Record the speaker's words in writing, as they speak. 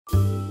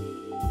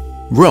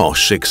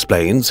Roche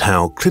explains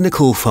how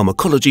clinical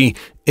pharmacology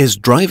is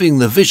driving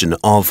the vision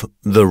of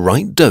the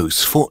right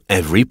dose for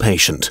every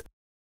patient.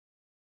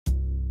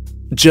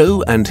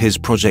 Joe and his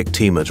project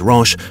team at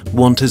Roche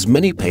want as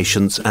many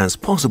patients as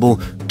possible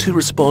to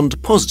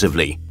respond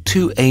positively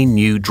to a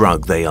new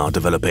drug they are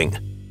developing.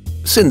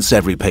 Since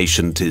every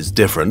patient is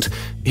different,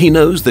 he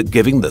knows that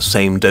giving the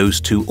same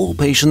dose to all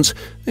patients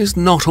is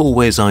not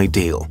always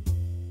ideal.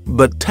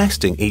 But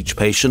testing each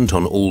patient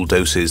on all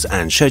doses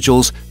and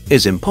schedules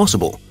is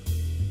impossible.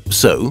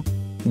 So,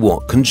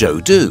 what can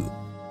Joe do?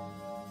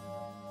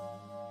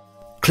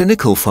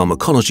 Clinical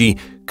pharmacology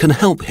can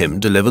help him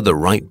deliver the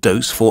right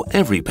dose for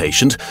every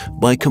patient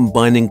by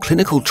combining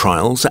clinical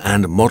trials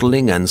and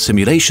modeling and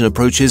simulation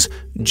approaches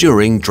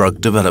during drug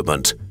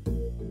development.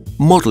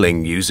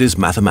 Modeling uses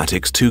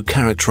mathematics to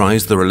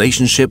characterize the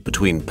relationship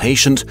between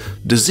patient,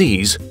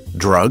 disease,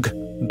 drug,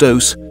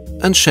 dose,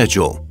 and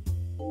schedule.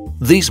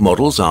 These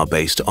models are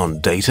based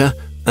on data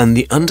and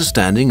the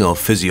understanding of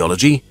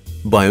physiology,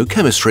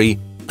 biochemistry,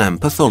 and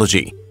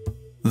pathology.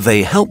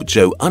 They help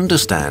Joe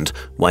understand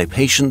why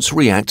patients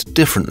react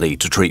differently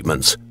to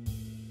treatments.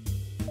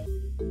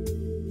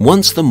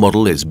 Once the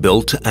model is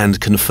built and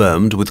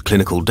confirmed with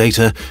clinical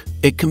data,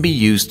 it can be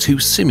used to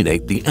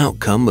simulate the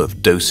outcome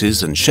of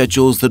doses and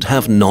schedules that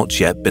have not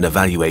yet been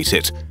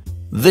evaluated.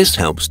 This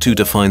helps to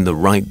define the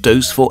right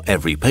dose for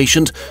every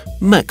patient,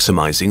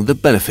 maximizing the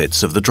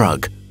benefits of the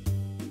drug.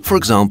 For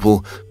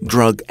example,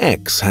 drug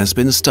X has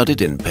been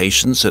studied in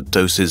patients at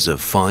doses of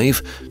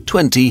 5,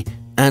 20,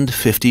 and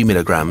 50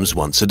 milligrams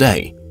once a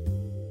day.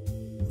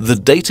 The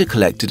data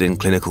collected in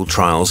clinical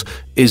trials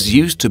is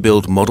used to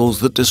build models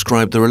that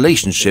describe the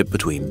relationship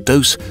between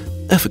dose,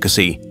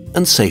 efficacy,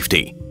 and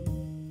safety.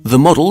 The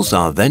models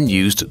are then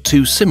used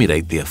to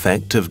simulate the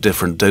effect of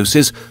different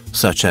doses,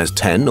 such as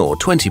 10 or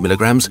 20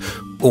 milligrams,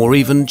 or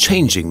even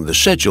changing the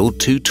schedule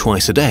to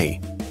twice a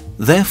day.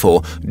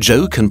 Therefore,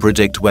 Joe can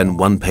predict when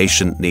one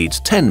patient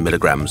needs 10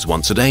 milligrams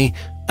once a day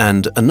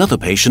and another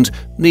patient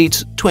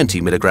needs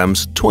 20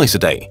 milligrams twice a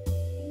day.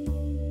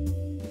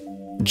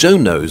 Joe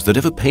knows that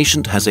if a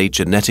patient has a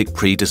genetic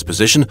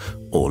predisposition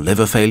or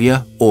liver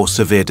failure or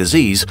severe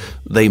disease,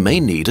 they may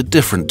need a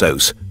different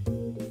dose.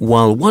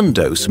 While one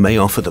dose may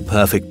offer the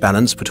perfect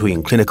balance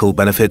between clinical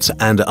benefits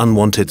and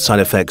unwanted side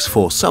effects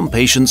for some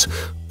patients,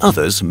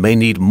 others may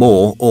need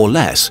more or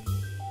less.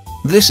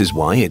 This is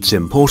why it's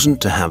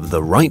important to have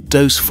the right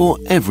dose for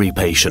every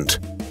patient.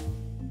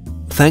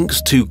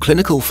 Thanks to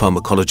clinical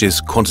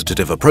pharmacology's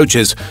quantitative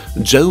approaches,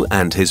 Joe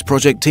and his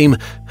project team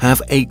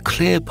have a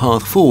clear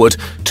path forward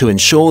to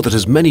ensure that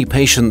as many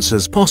patients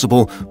as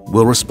possible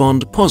will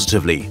respond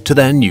positively to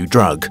their new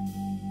drug.